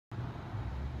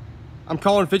I'm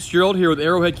Colin Fitzgerald here with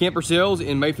Arrowhead Camper Sales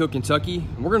in Mayfield, Kentucky.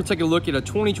 And we're going to take a look at a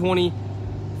 2020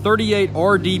 38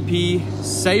 RDP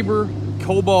Sabre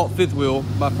Cobalt fifth wheel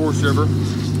by Forest River.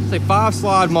 It's a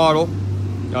 5-slide model.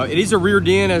 It is a rear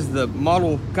den, as the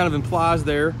model kind of implies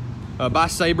there, by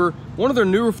Sabre. One of their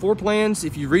newer floor plans,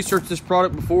 if you've researched this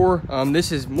product before,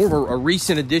 this is more of a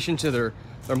recent addition to their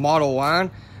model line.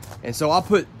 And so I'll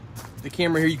put the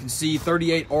camera here, you can see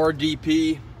 38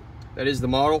 RDP, that is the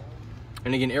model.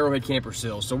 And again, Arrowhead Camper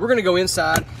Sales. So we're gonna go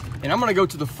inside, and I'm gonna go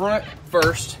to the front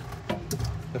first,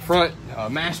 the front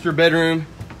master bedroom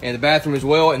and the bathroom as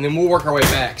well, and then we'll work our way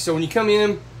back. So when you come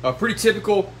in, pretty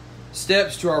typical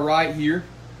steps to our right here.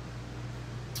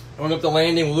 Going up the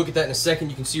landing, we'll look at that in a second.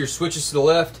 You can see your switches to the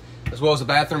left, as well as the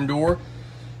bathroom door.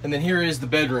 And then here is the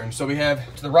bedroom. So we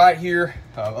have to the right here,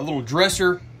 a little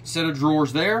dresser, set of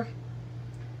drawers there.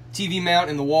 TV mount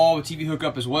in the wall with TV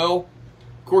hookup as well.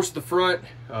 Of course, at the front,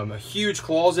 a huge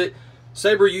closet.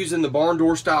 Sabre using the barn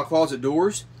door style closet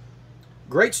doors.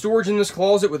 Great storage in this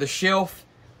closet with a shelf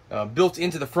built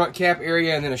into the front cap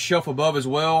area, and then a shelf above as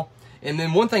well. And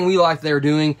then one thing we like they're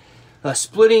doing,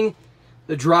 splitting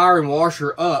the dryer and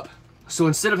washer up. So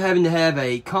instead of having to have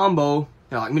a combo,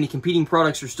 like many competing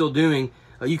products are still doing,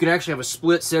 you can actually have a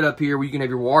split setup here where you can have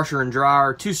your washer and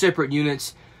dryer, 2 separate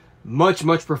units. Much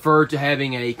preferred to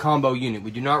having a combo unit. We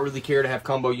do not really care to have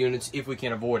combo units if we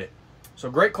can avoid it.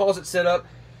 So great closet setup.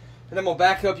 And then we'll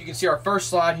back up. You can see our first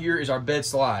slide here is our bed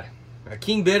slide. A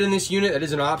king bed in this unit, that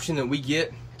is an option that we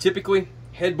get typically.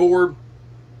 Headboard.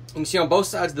 You can see on both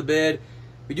sides of the bed,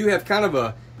 we do have kind of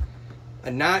a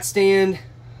nightstand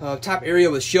type area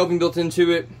with shelving built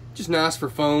into it. Just nice for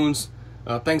phones,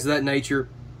 things of that nature.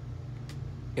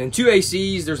 And 2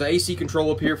 ACs, there's an AC control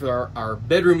up here for our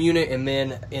bedroom unit, and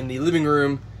then in the living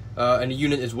room, and a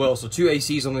unit as well. So 2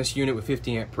 ACs on this unit with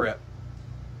 50 amp prep.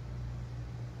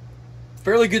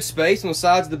 Fairly good space on the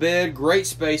sides of the bed. Great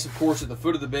space, of course, at the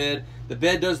foot of the bed. The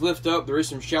bed does lift up. There is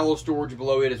some shallow storage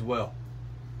below it as well.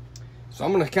 So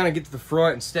I'm going to kind of get to the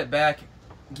front and step back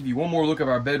and give you one more look at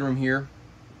our bedroom here.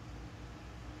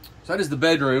 So that is the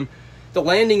bedroom. The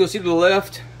landing, you'll see to the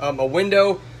left, a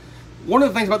window. One of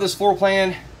the things about this floor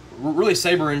plan, really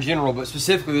Sabre in general, but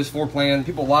specifically this floor plan,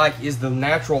 people like is the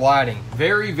natural lighting.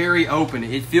 Very open.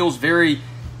 It feels very,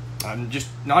 just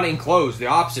not enclosed, the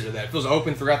opposite of that. It feels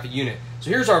open throughout the unit.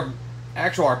 So here's our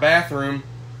bathroom.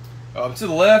 To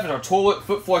the left is our toilet,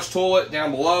 foot flush toilet down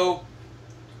below.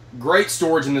 Great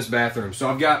storage in this bathroom. So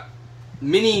I've got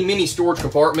many storage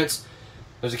compartments.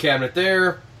 There's a cabinet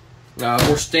there.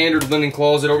 More standard linen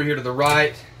closet over here to the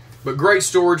right. But great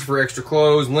storage for extra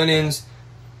clothes, linens,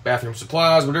 bathroom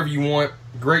supplies, whatever you want.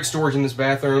 Great storage in this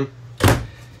bathroom.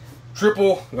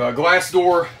 Triple glass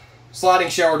door, sliding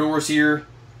shower doors here.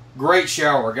 Great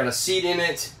shower. Got a seat in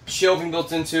it, shelving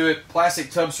built into it, plastic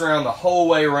tub surround the whole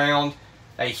way around.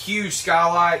 A huge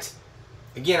skylight.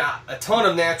 Again, a ton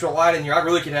of natural light in here. I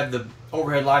really could have the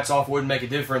overhead lights off, wouldn't make a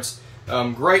difference.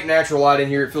 Great natural light in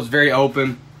here. It feels very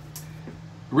open.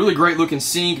 Really great looking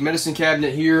sink, medicine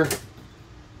cabinet here.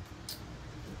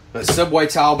 A subway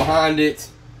tile behind it,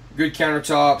 good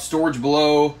countertop, storage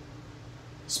below,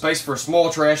 space for a small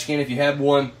trash can if you have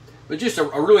one, but just a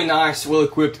really nice,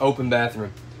 well-equipped open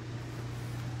bathroom.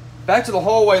 Back to the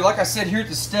hallway, like I said, here at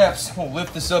the steps, we'll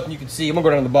lift this up and you can see, I'm going to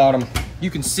go down to the bottom,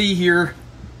 you can see here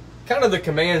kind of the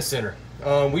command center.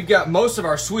 We've got most of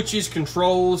our switches,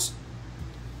 controls,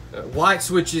 light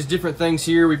switches, different things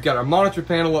here. We've got our monitor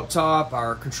panel up top,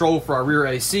 our control for our rear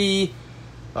AC,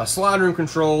 slide room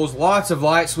controls, lots of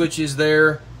light switches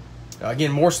there.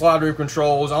 Again, more slide room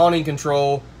controls, awning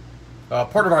control.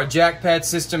 Part of our jack pad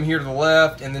system here to the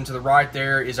left, and then to the right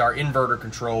there is our inverter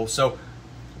control. So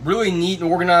really neat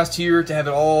and organized here to have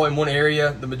it all in one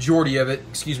area, the majority of it,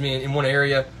 excuse me, in one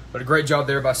area. But a great job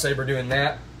there by Sabre doing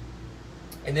that.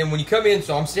 And then when you come in,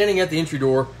 so I'm standing at the entry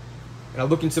door, and I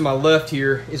look into my left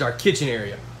here is our kitchen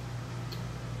area.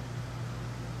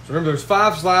 So remember, there's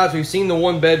 5 slides. We've seen the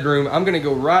 1 bedroom. I'm going to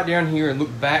go right down here and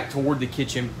look back toward the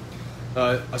kitchen.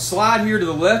 A slide here to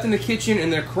the left in the kitchen,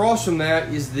 and then across from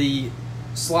that is the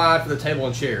slide for the table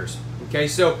and chairs. Okay,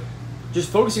 so just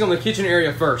focusing on the kitchen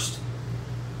area first.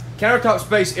 Countertop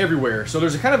space everywhere. So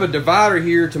there's a kind of a divider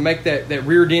here to make that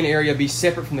rear den area be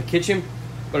separate from the kitchen,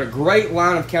 but a great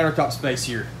line of countertop space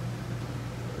here.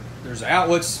 There's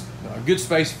outlets, good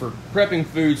space for prepping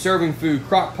food, serving food,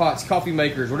 crock pots, coffee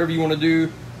makers, whatever you want to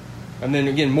do. And then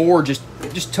again, more just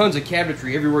tons of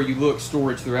cabinetry everywhere you look,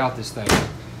 storage throughout this thing.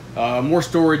 More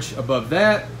storage above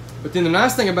that. But then the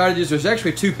nice thing about it is there's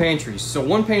actually 2 pantries. So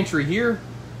 1 pantry here,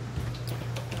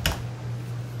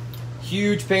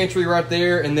 huge pantry right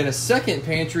there, and then a second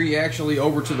pantry actually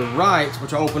over to the right,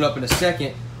 which I'll open up in a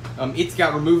second, It's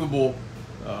got removable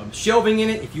shelving in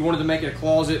it. If you wanted to make it a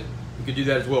closet, you could do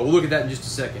that as well. We'll look at that in just a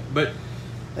second. But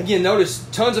again, notice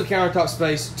tons of countertop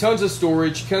space, tons of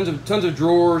storage, tons of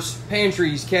drawers,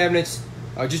 pantries, cabinets.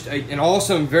 Just an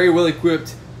awesome, very well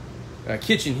equipped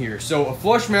kitchen here. So a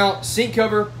flush mount sink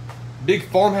cover, big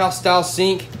farmhouse style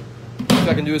sink. If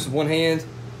I can do this with one hand,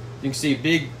 you can see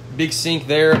a big sink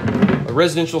there. A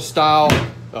residential style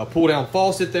pull down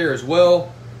faucet there as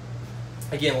well.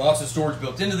 Again, lots of storage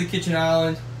built into the kitchen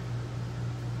island.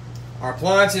 Our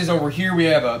appliances over here, we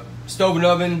have a stove and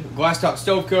oven, glass top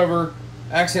stove cover,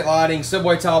 accent lighting,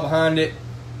 subway tile behind it,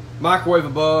 microwave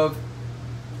above.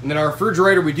 And then our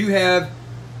refrigerator, we do have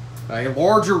a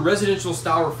larger residential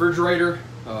style refrigerator,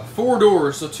 4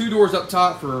 doors, so 2 doors up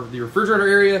top for the refrigerator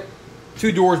area,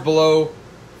 2 doors below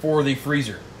for the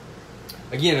freezer.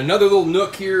 Again, another little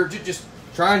nook here, just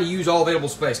trying to use all available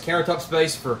space. Countertop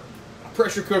space for a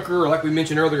pressure cooker, or like we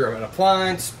mentioned earlier, an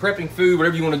appliance, prepping food,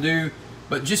 whatever you want to do.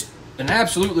 But just an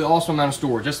absolutely awesome amount of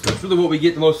storage. That's really what we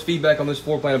get the most feedback on this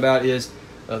floor plan about, is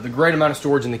the great amount of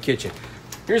storage in the kitchen.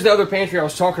 Here's the other pantry I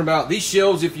was talking about. These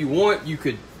shelves, if you want, you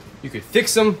could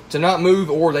fix them to not move,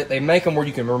 or they make them where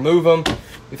you can remove them.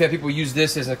 We've had people use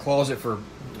this as a closet for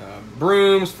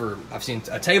brooms, I've seen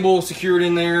a table secured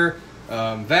in there,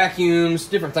 vacuums,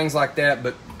 different things like that.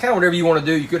 But kind of whatever you want to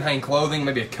do. You could hang clothing,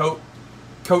 maybe a coat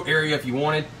area if you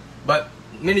wanted. But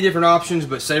many different options,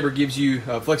 but Sabre gives you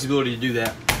flexibility to do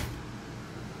that.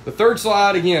 The third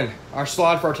slide, again, our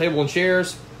slide for our table and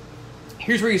chairs.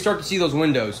 Here's where you start to see those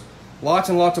windows. Lots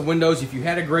and lots of windows. If you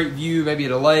had a great view, maybe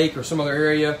at a lake or some other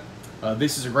area,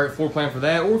 this is a great floor plan for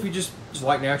that. Or if you just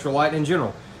like natural light in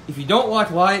general. If you don't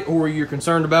like light, or you're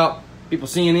concerned about people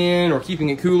seeing in or keeping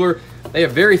it cooler, they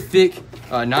have very thick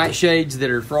night shades that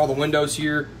are for all the windows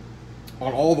here,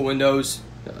 on all the windows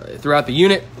throughout the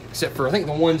unit, except for I think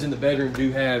the ones in the bedroom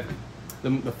do have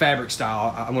the fabric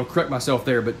style. I'm going to correct myself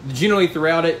there, but generally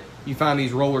throughout it, you find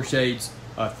these roller shades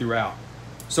throughout.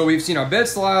 So we've seen our bed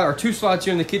slide, our 2 slides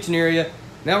here in the kitchen area.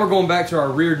 Now we're going back to our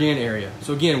rear den area.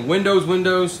 So again,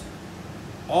 windows,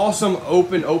 awesome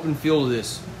open feel to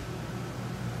this.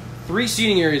 3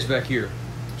 seating areas back here.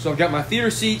 So I've got my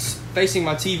theater seats facing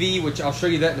my TV, which I'll show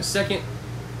you that in a second.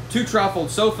 2 trifold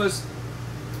sofas,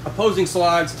 opposing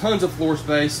slides, tons of floor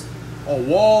space, a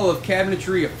wall of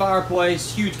cabinetry, a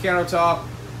fireplace, huge countertop,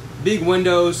 big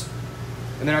windows,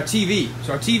 and then our TV.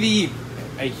 So our TV,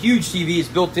 a huge TV, is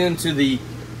built into the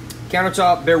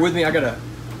countertop. Bear with me, I gotta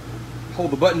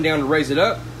hold the button down to raise it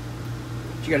up.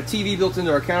 But you got a TV built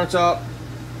into our countertop.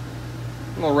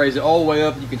 I'm gonna raise it all the way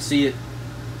up. You can see it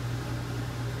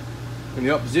in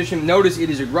the up position. Notice it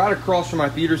is right across from our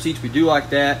theater seats. We do like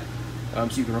that. So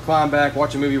you can recline back,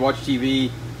 watch a movie, watch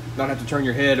TV, not have to turn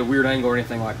your head a weird angle or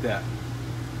anything like that.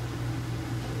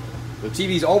 The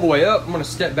TV's all the way up. I'm gonna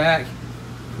step back.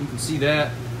 You can see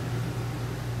that.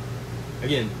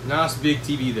 Again, nice big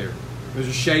TV there. There's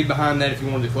a shade behind that if you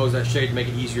wanted to close that shade to make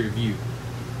it easier to view.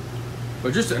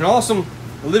 But just an awesome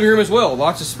living room as well.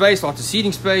 Lots of space, lots of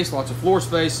seating space, lots of floor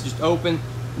space, just open.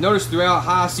 Notice throughout,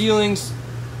 high ceilings,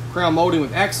 crown molding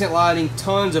with accent lighting,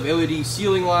 tons of LED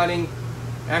ceiling lighting,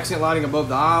 accent lighting above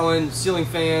the island, ceiling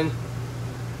fan,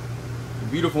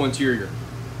 beautiful interior.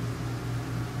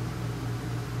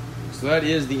 So that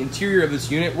is the interior of this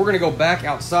unit. We're gonna go back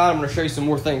outside. I'm gonna show you some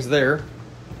more things there.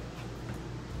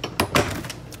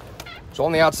 So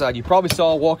on the outside, you probably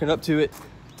saw walking up to it,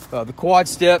 the quad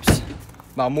steps,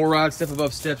 by Moride, step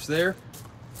above steps there.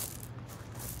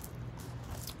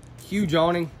 Huge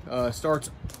awning, starts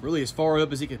really as far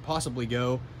up as it could possibly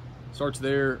go. Starts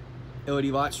there, LED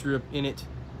light strip in it,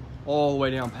 all the way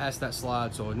down past that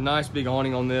slide. So a nice big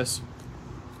awning on this.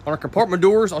 On our compartment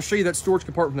doors, I'll show you that storage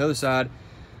compartment from the other side.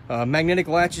 Magnetic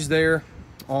latches there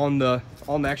on the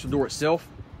actual door itself.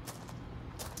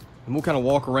 And we'll kind of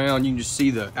walk around. You can just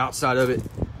see the outside of it.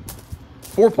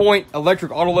 4-point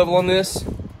electric auto level on this.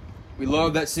 We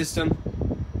love that system.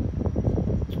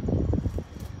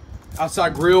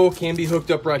 Outside grill can be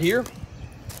hooked up right here.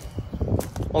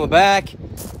 On the back,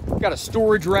 got a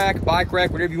storage rack, bike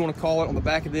rack, whatever you want to call it, on the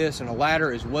back of this, and a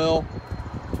ladder as well.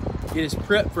 It is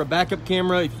prepped for a backup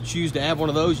camera. If you choose to have one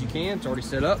of those, you can. It's already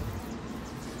set up.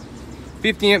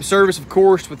 50 amp service, of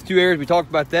course, with 2 areas. We talked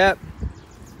about that.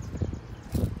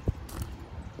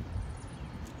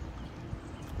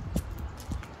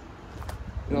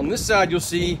 And on this side, you'll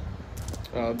see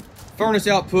furnace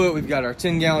output. We've got our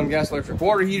 10-gallon gas electric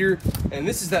water heater, and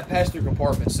this is that pass-through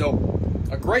compartment. So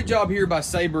a great job here by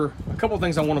Sabre. A couple of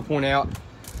things I want to point out.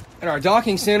 In our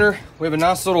docking center, we have a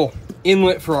nice little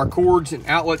inlet for our cords and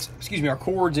outlets, our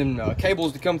cords and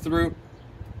cables to come through.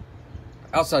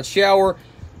 Outside shower,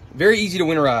 Very easy to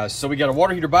winterize. So we got a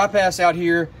water heater bypass out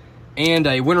here and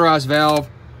a winterized valve.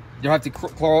 You don't have to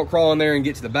crawl in there and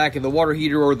get to the back of the water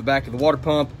heater or the back of the water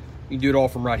pump. You can do it all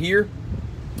from right here.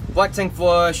 Black tank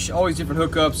flush, all these different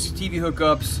hookups, TV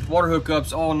hookups, water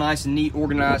hookups, all nice and neat,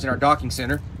 organized in our docking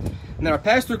center. And then our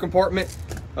pass-through compartment,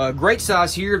 great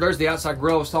size here. There's the outside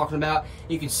grill I was talking about.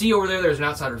 You can see over there, there's an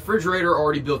outside refrigerator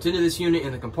already built into this unit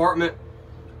in the compartment.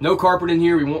 No carpet in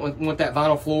here. We want that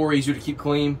vinyl floor, easier to keep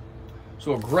clean.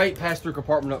 So a great pass-through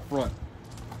compartment up front.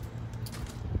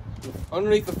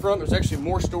 Underneath the front, there's actually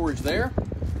more storage there.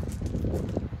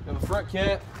 And the front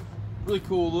cap, really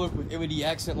cool look with LED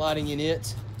accent lighting in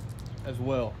it as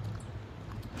well.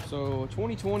 So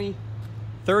 2020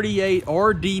 38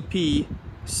 RDP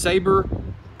Sabre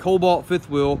Cobalt fifth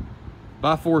wheel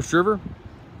by Forest River.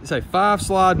 It's a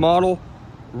 5-slide model,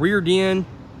 reared in,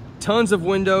 tons of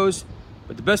windows,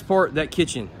 but the best part, that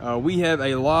kitchen. We have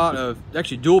a lot of,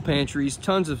 actually dual pantries,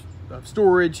 tons of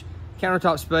storage,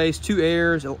 countertop space, 2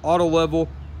 airs, auto level,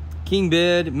 king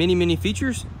bed, many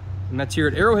features. And that's here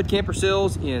at Arrowhead Camper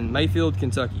Sales in Mayfield,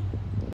 Kentucky.